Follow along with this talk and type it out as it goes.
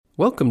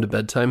Welcome to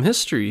Bedtime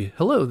History.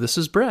 Hello, this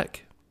is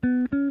Breck.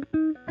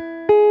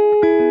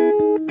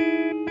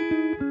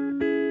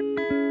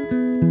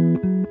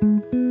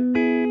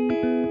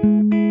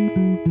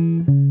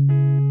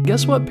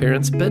 Guess what,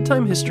 parents?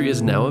 Bedtime History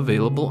is now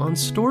available on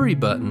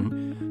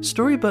Storybutton.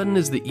 Storybutton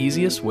is the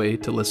easiest way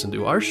to listen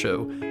to our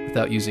show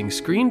without using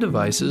screen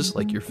devices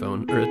like your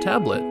phone or a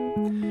tablet.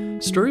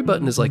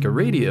 Storybutton is like a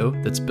radio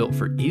that's built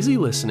for easy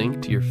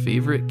listening to your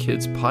favorite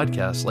kids'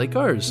 podcasts like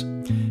ours.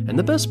 And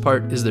the best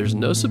part is there's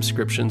no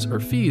subscriptions or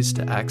fees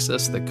to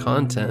access the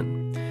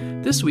content.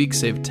 This week,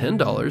 save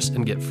 $10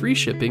 and get free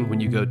shipping when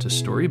you go to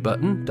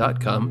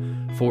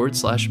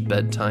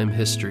storybutton.com/bedtime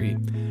history.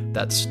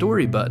 That's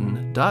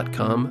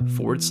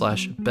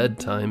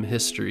storybutton.com/bedtime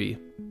history.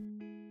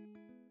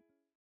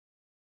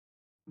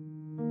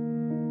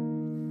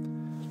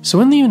 So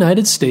in the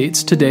United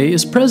States, today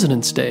is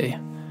President's Day.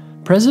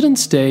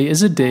 President's Day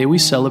is a day we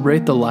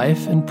celebrate the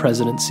life and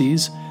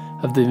presidencies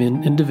of the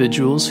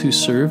individuals who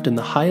served in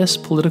the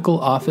highest political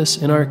office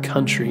in our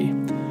country.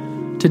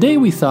 Today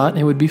we thought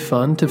it would be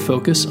fun to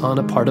focus on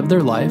a part of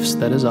their lives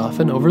that is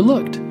often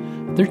overlooked,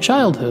 their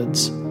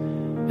childhoods.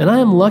 And I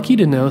am lucky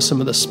to know some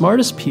of the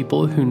smartest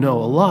people who know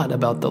a lot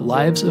about the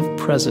lives of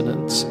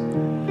presidents.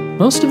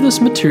 Most of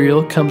this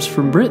material comes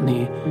from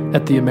Brittany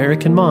at The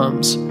American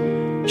Moms.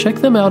 Check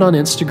them out on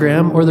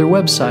Instagram or their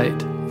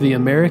website,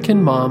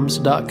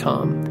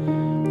 theamericanmoms.com.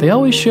 They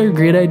always share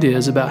great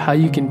ideas about how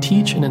you can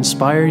teach and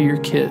inspire your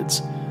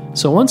kids.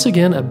 So once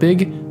again, a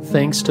big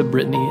thanks to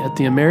Brittany at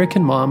The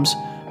American Moms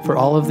for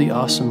all of the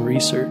awesome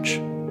research.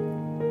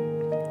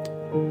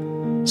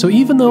 So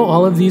even though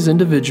all of these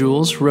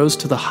individuals rose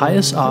to the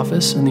highest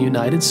office in the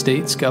United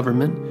States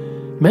government,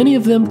 many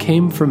of them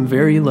came from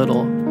very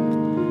little.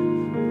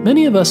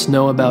 Many of us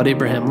know about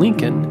Abraham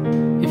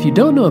Lincoln. If you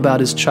don't know about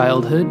his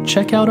childhood,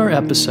 check out our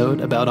episode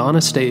about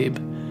Honest Abe,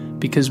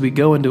 because we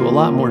go into a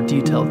lot more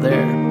detail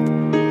there.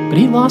 But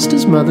he lost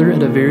his mother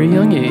at a very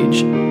young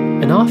age,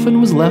 and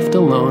often was left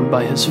alone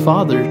by his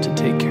father to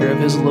take care of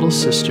his little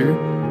sister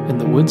in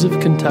the woods of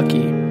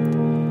Kentucky.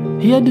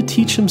 He had to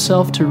teach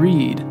himself to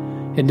read,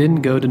 and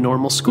didn't go to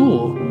normal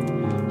school.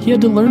 He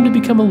had to learn to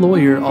become a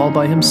lawyer all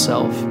by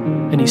himself,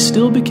 and he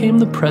still became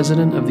the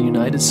President of the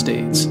United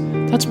States.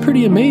 That's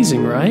pretty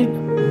amazing, right?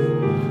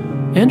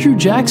 Andrew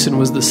Jackson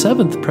was the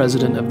 7th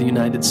President of the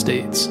United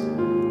States.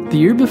 The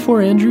year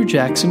before Andrew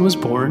Jackson was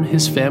born,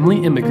 his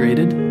family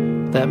immigrated,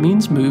 that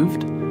means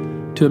moved,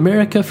 to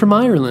America from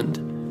Ireland.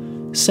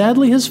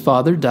 Sadly, his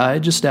father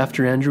died just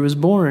after Andrew was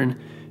born,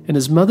 and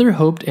his mother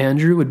hoped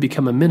Andrew would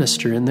become a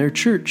minister in their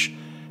church.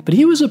 But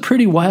he was a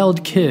pretty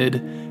wild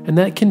kid, and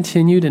that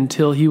continued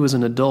until he was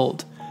an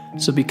adult,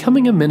 so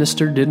becoming a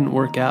minister didn't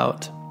work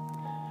out.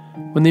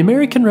 When the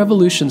American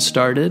Revolution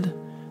started,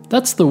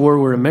 that's the war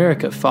where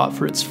America fought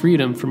for its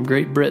freedom from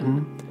Great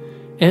Britain,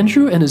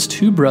 Andrew and his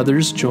 2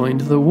 brothers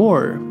joined the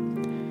war.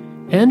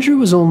 Andrew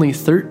was only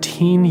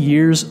 13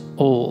 years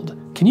old.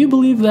 Can you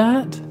believe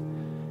that?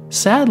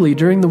 Sadly,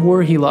 during the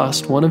war he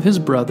lost one of his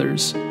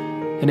brothers,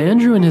 and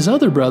Andrew and his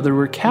other brother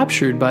were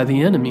captured by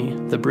the enemy,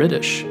 the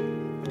British.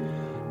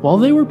 While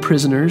they were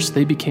prisoners,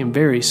 they became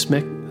very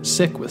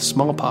sick with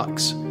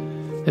smallpox.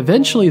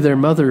 Eventually, their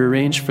mother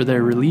arranged for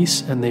their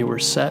release and they were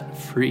set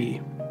free.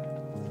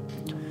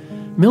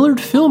 Millard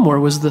Fillmore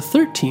was the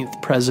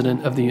 13th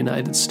President of the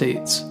United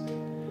States.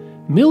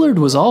 Millard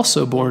was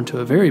also born to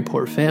a very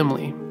poor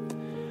family.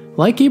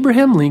 Like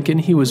Abraham Lincoln,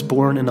 he was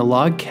born in a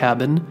log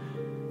cabin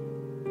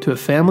to a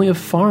family of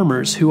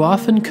farmers who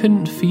often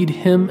couldn't feed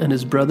him and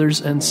his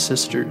brothers and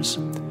sisters.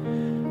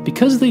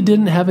 Because they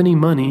didn't have any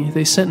money,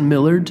 they sent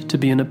Millard to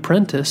be an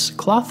apprentice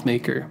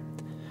clothmaker.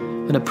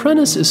 An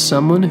apprentice is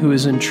someone who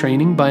is in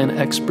training by an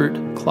expert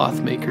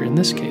clothmaker in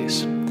this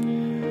case.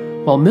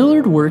 While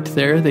Millard worked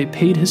there, they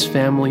paid his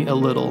family a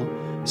little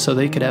so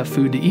they could have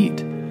food to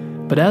eat.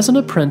 But as an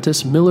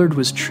apprentice, Millard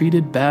was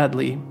treated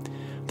badly.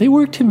 They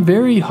worked him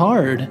very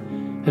hard.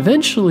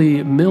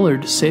 Eventually,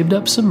 Millard saved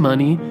up some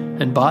money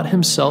and bought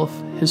himself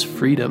his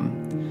freedom.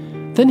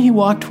 Then he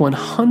walked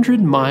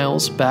 100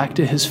 miles back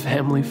to his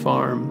family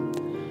farm.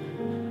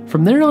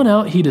 From there on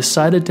out, he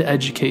decided to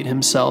educate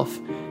himself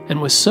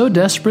and was so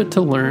desperate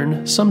to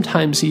learn,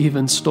 sometimes he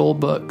even stole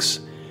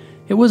books.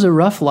 It was a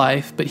rough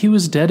life, but he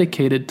was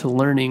dedicated to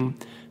learning,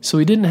 so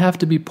he didn't have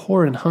to be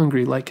poor and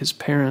hungry like his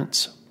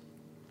parents.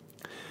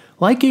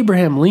 Like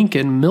Abraham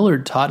Lincoln,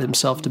 Millard taught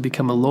himself to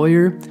become a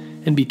lawyer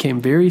and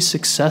became very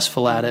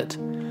successful at it.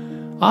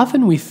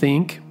 Often we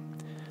think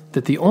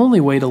that the only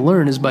way to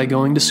learn is by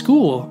going to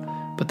school.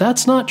 But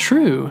that's not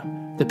true.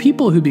 The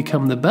people who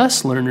become the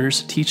best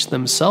learners teach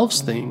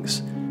themselves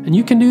things, and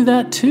you can do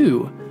that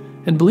too.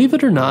 And believe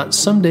it or not,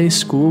 someday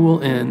school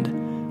will end,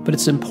 but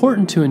it's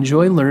important to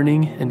enjoy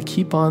learning and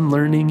keep on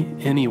learning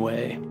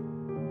anyway.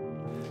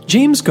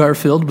 James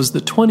Garfield was the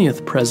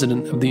 20th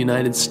President of the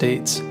United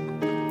States.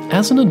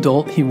 As an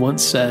adult, he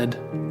once said,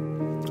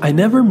 "I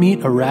never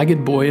meet a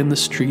ragged boy in the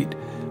street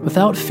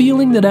without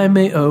feeling that I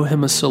may owe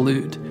him a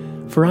salute,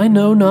 for I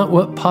know not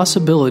what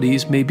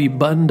possibilities may be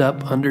buttoned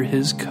up under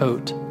his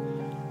coat."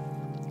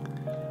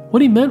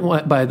 What he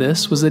meant by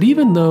this was that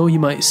even though you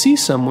might see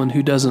someone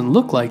who doesn't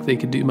look like they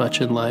could do much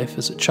in life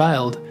as a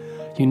child,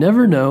 you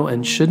never know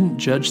and shouldn't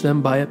judge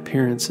them by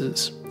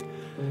appearances.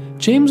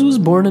 James was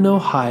born in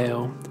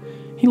Ohio.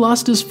 He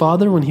lost his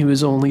father when he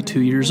was only 2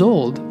 years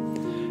old.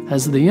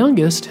 As the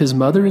youngest, his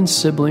mother and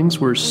siblings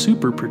were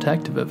super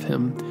protective of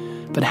him,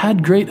 but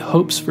had great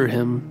hopes for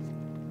him.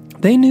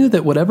 They knew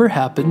that whatever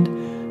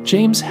happened,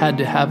 James had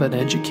to have an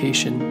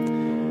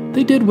education.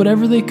 They did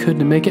whatever they could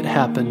to make it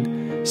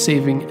happen,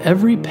 saving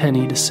every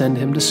penny to send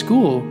him to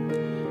school.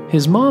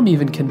 His mom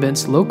even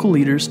convinced local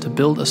leaders to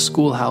build a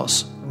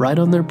schoolhouse right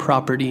on their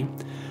property,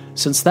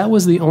 since that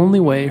was the only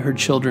way her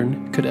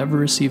children could ever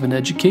receive an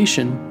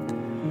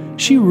education.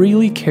 She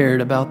really cared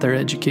about their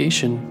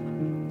education.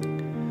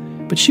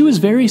 But she was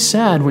very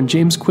sad when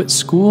James quit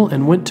school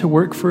and went to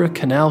work for a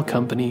canal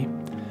company.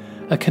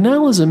 A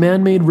canal is a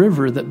man-made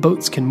river that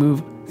boats can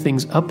move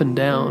things up and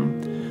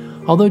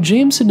down. Although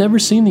James had never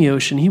seen the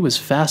ocean, he was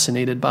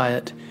fascinated by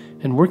it,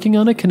 and working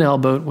on a canal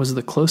boat was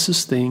the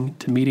closest thing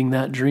to meeting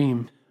that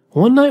dream.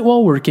 One night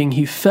while working,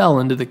 he fell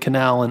into the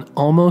canal and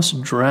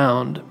almost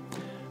drowned.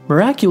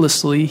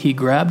 Miraculously, he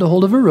grabbed a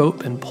hold of a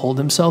rope and pulled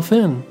himself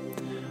in.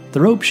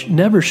 The rope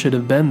never should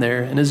have been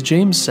there, and as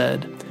James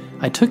said,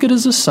 I took it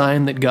as a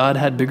sign that God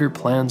had bigger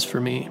plans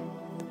for me.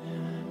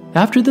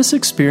 After this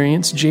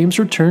experience, James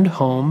returned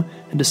home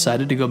and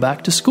decided to go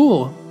back to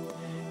school.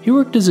 He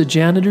worked as a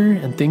janitor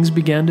and things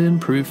began to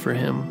improve for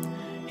him.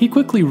 He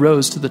quickly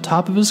rose to the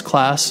top of his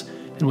class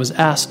and was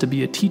asked to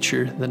be a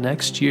teacher the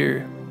next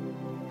year.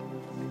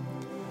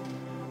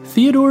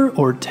 Theodore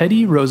or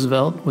Teddy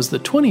Roosevelt was the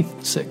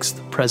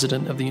 26th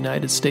President of the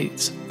United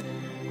States.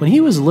 When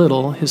he was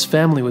little, his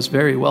family was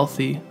very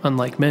wealthy,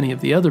 unlike many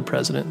of the other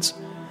presidents,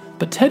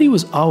 but Teddy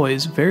was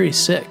always very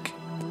sick.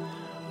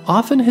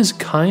 Often his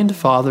kind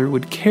father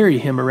would carry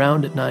him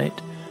around at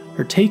night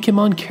or take him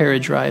on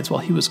carriage rides while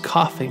he was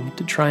coughing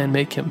to try and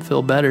make him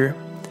feel better.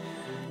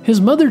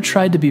 His mother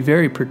tried to be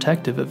very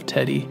protective of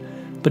Teddy,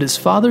 but his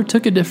father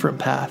took a different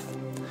path.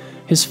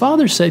 His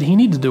father said he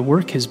needed to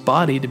work his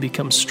body to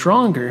become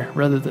stronger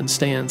rather than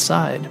stay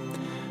inside.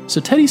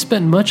 So Teddy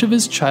spent much of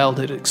his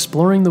childhood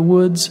exploring the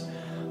woods,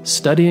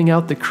 studying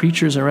out the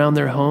creatures around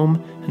their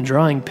home, and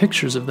drawing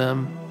pictures of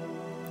them.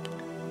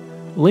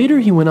 Later,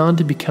 he went on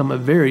to become a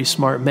very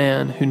smart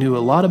man who knew a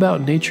lot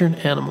about nature and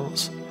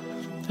animals.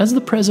 As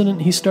the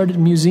president, he started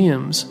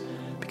museums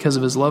because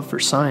of his love for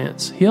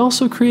science. He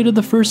also created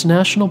the first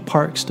national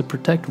parks to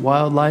protect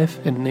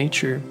wildlife and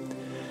nature.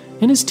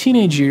 In his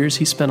teenage years,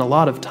 he spent a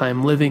lot of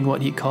time living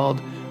what he called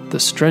the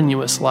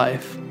strenuous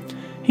life.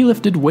 He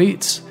lifted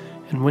weights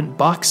and went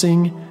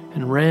boxing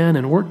and ran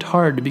and worked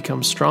hard to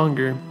become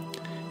stronger.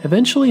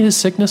 Eventually, his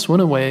sickness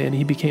went away and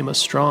he became a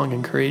strong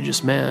and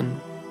courageous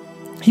man.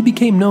 He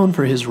became known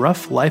for his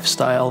rough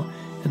lifestyle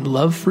and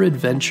love for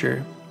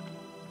adventure.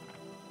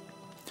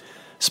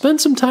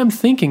 Spend some time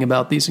thinking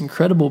about these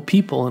incredible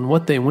people and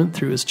what they went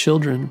through as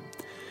children.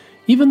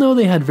 Even though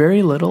they had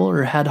very little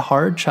or had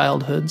hard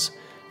childhoods,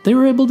 they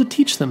were able to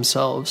teach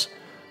themselves,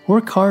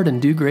 work hard,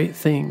 and do great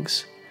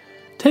things.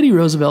 Teddy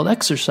Roosevelt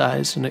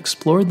exercised and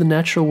explored the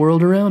natural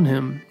world around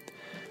him.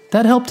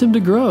 That helped him to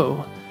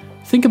grow.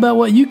 Think about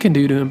what you can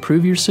do to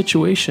improve your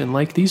situation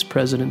like these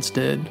presidents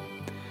did.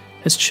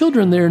 As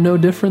children, they are no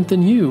different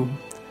than you,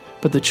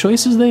 but the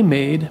choices they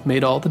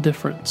made all the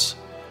difference.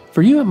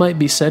 For you, it might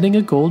be setting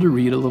a goal to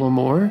read a little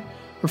more,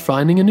 or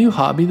finding a new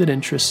hobby that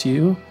interests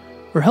you,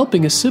 or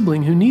helping a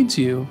sibling who needs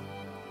you.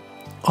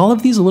 All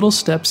of these little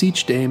steps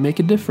each day make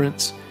a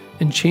difference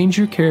and change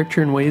your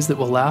character in ways that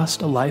will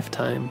last a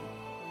lifetime.